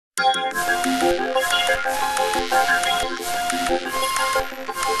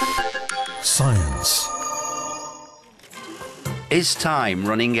Science. Is time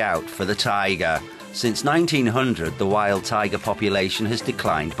running out for the tiger? Since 1900, the wild tiger population has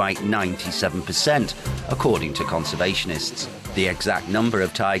declined by 97%, according to conservationists. The exact number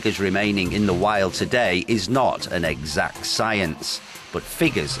of tigers remaining in the wild today is not an exact science, but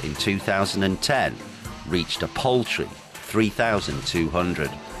figures in 2010 reached a paltry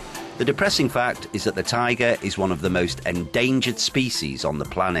 3,200. The depressing fact is that the tiger is one of the most endangered species on the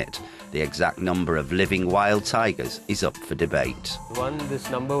planet. The exact number of living wild tigers is up for debate. One, this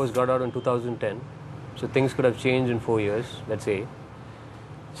number was got out in 2010, so things could have changed in 4 years, let's say.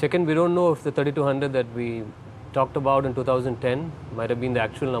 Second, we don't know if the 3,200 that we talked about in 2010 might have been the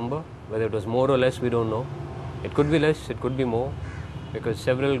actual number. Whether it was more or less, we don't know. It could be less, it could be more, because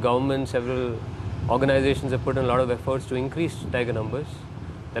several governments, several organizations have put in a lot of efforts to increase tiger numbers.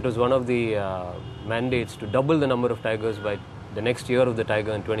 That was one of the mandates, to double the number of tigers by the next year of the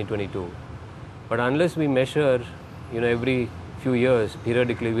tiger in 2022. But unless we measure, every few years,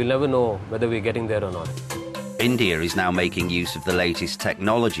 periodically, we'll never know whether we're getting there or not. India is now making use of the latest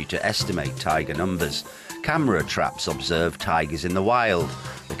technology to estimate tiger numbers. Camera traps observe tigers in the wild.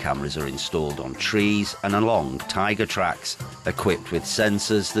 The cameras are installed on trees and along tiger tracks. Equipped with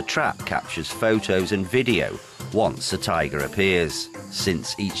sensors, the trap captures photos and video once a tiger appears.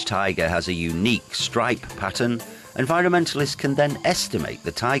 Since each tiger has a unique stripe pattern, environmentalists can then estimate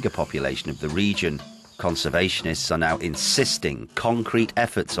the tiger population of the region. Conservationists are now insisting concrete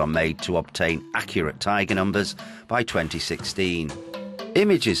efforts are made to obtain accurate tiger numbers by 2016.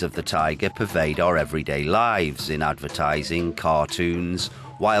 Images of the tiger pervade our everyday lives in advertising, cartoons,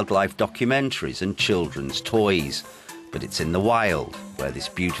 wildlife documentaries and children's toys. But it's in the wild where this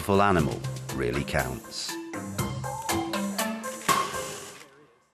beautiful animal really counts.